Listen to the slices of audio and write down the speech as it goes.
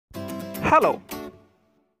Hello.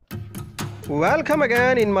 Welcome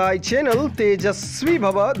again in my channel तेजस्वी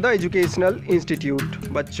भव the educational institute.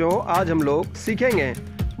 बच्चों, आज हम लोग सीखेंगे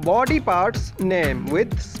body parts name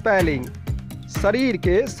with spelling. शरीर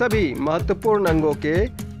के सभी महत्वपूर्ण अंगों के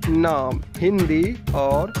नाम हिंदी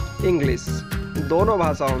और इंग्लिश दोनों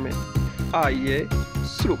भाषाओं में। आइए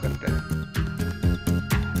शुरू करते हैं।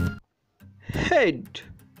 हेड।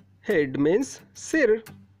 हेड मीन्स सिर।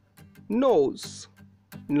 नोज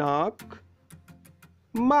नाक।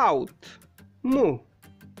 माउथ मुंह।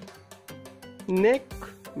 नेक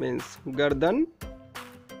मीन्स गर्दन।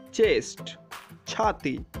 चेस्ट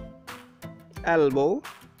छाती। एल्बो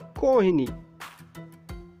कोहनी।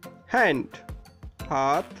 हैंड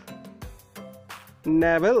हाथ।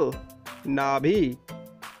 नेवल नाभि।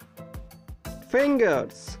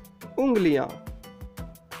 फिंगर्स उंगलियां।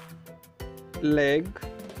 लेग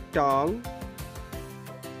टांग।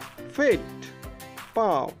 फीट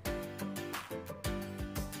पांव।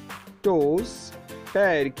 टोज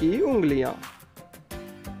पैर की उंगलियां।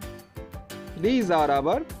 These are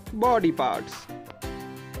our body parts.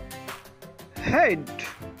 Head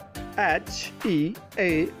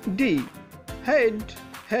H-E-A-D. Head.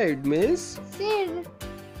 Head means सिर।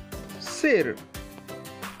 sir.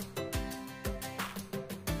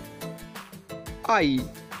 Eye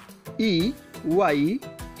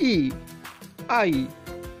E-Y-E. Eye.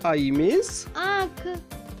 Eye means आँख।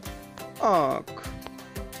 आँख।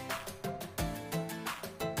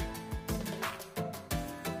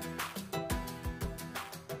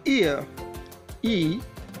 Ear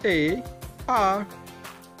E-A-R.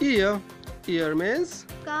 Ear. Ear means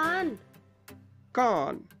कान।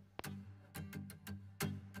 कान।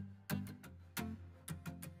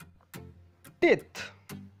 Teeth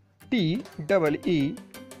T-E-E-T-H.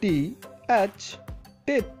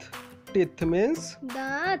 Teeth. Teeth means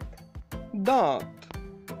दांत। दांत।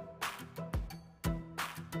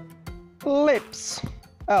 Lips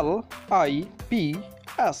L-I-P-S.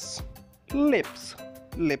 Lips.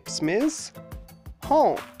 Lips means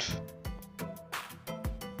hound.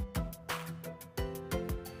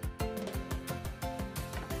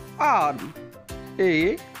 Arm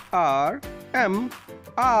A-R-M.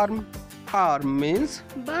 Arm. Arm means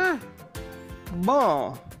बाँह। बाँ।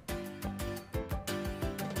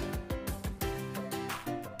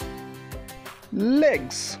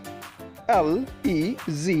 Legs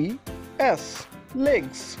L-E-G-S.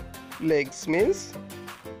 Legs. Legs means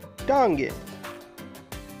टांगे।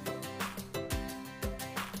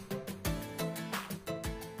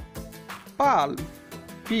 Palm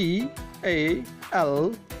P-A-L-M.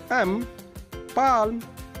 Palm.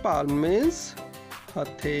 Palm means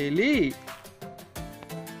हथेली।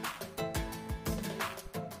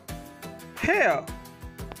 Hair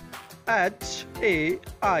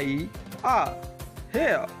H-A-I-R.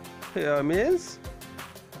 Hair. Hair means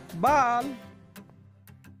बाल।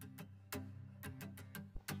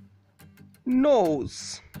 Nose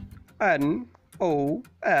N-O-S-E.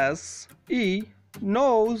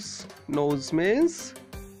 Nose. Nose means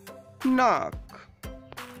नाक।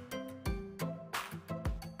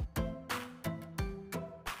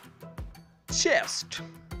 Chest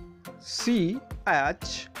C-H-E-S-T.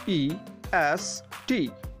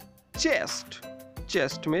 Chest.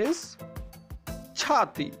 Chest means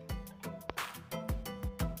छाती।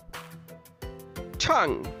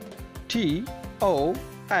 Tongue T-O-N-G-U-E.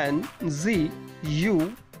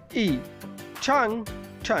 Tongue.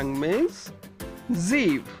 Tongue means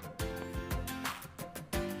जीभ।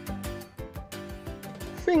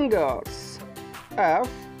 Fingers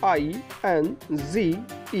F-I-N-G-E-R-S.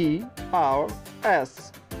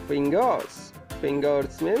 Fingers.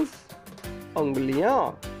 Fingers means उंगलियां।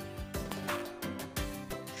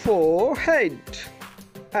 Forehead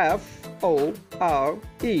F-O-R-E-H-E-A-D.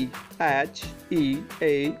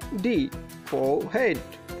 Forehead.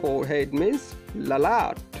 Forehead means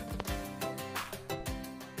ललाट।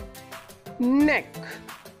 Neck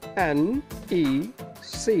N-E-C-K.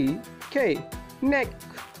 Neck.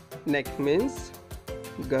 Neck means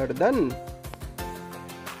गर्दन।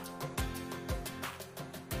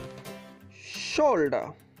 Shoulder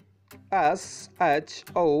S-H-O-U-L-D-E-R.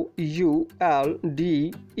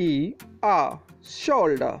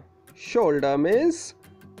 Shoulder. Shoulder means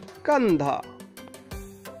कंधा।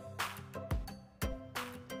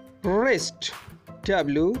 Wrist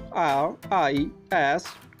W-R-I-S-T.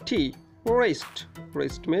 Wrist.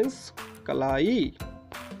 Wrist means कलाई।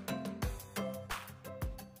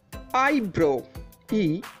 Eyebrow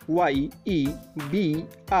E-Y-E-B-R-O-W.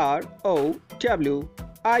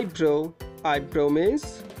 Eyebrow. Eyebrow means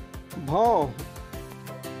भौं।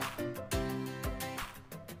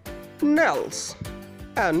 Nails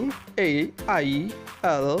N-A-I-L-S,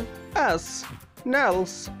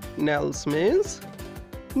 nails. Nails means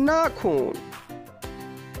नाखून.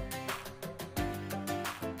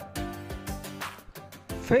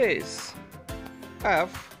 Face,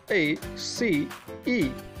 F-A-C-E,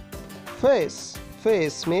 face.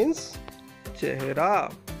 Face means चेहरा.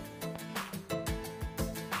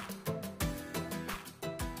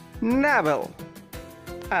 Navel,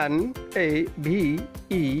 N-A-V-E-L,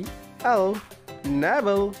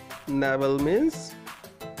 navel. Navel means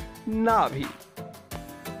नाभि.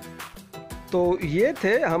 तो ये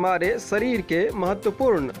थे हमारे शरीर के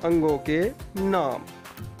महत्वपूर्ण अंगों के नाम.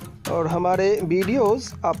 और हमारे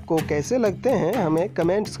वीडियोस आपको कैसे लगते हैं हमें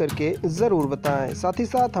कमेंट्स करके ज़रूर बताएं. साथ ही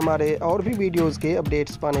साथ हमारे और भी वीडियोस के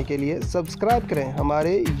अपडेट्स पाने के लिए सब्सक्राइब करें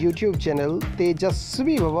हमारे यूट्यूब चैनल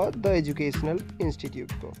तेजस्वी भव द एजुकेशनल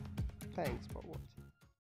इंस्टीट्यूट को. थैंक्स.